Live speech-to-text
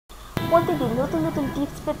প্রতিদিন নতুন নতুন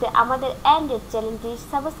টিপস পেতে আমাদের অ্যান্ড্রয়েড চ্যানেলটি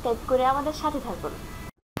সাবস্ক্রাইব করে আমাদের সাথে থাকুন।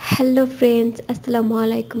 হ্যালো ফ্রেন্ডস, আসসালামু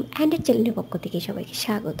আলাইকুম। অ্যান্ড্রয়েড চ্যানেলের পক্ষ থেকে সবাইকে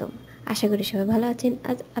স্বাগতম। আশা করি সবাই ভালো আছেন।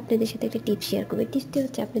 আজ আপনাদের সাথে একটা টিপস শেয়ার করবো। টিপসটি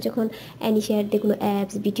হচ্ছে, আপনি যখন শেয়ার দিয়ে কোনো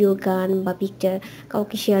অ্যাপস, ভিডিও, গান বা পিকচার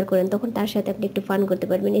কাউকে শেয়ার করেন, তখন তার সাথে আপনি একটু ফান করতে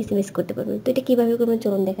পারবেন, এসএমএস করতে পারবেন। তো এটা কীভাবে করবেন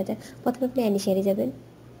চলুন দেখা যায়। প্রথমে আপনি শেয়ারে যাবেন।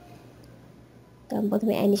 তো আমি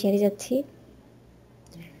প্রথমে শেয়ারে যাচ্ছি।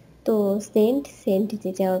 তো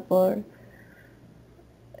সেন্ডে যাওয়ার পর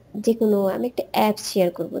যে কোনো আমি একটা অ্যাপস শেয়ার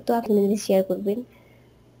করব, তো আপনি শেয়ার করবেন।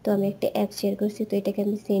 তো আমি একটা অ্যাপ শেয়ার করছি, তো এটাকে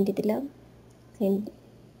আমি সেন্ডে দিলাম।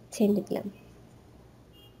 সেন্ডে দিলাম,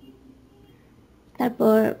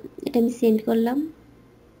 তারপর এটা আমি সেন্ড করলাম।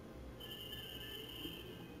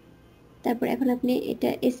 তারপর এখন আপনি এটা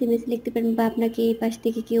এসএমএস লিখতে পারেন, বা আপনাকে এই পাশ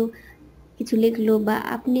থেকে কেউ কিছু লিখলো বা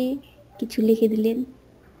আপনি কিছু লিখে দিলেন।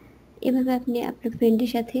 এভাবে আপনি আপনার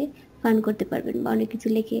ফ্রেন্ডের সাথে ফান করতে পারবেন বা অনেক কিছু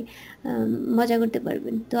লিখে মজা করতে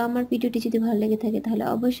পারবেন। তো আমার ভিডিওটি যদি ভালো লেগে থাকে তাহলে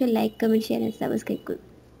অবশ্যই লাইক, কমেন্ট, শেয়ার আর সাবস্ক্রাইব করুন।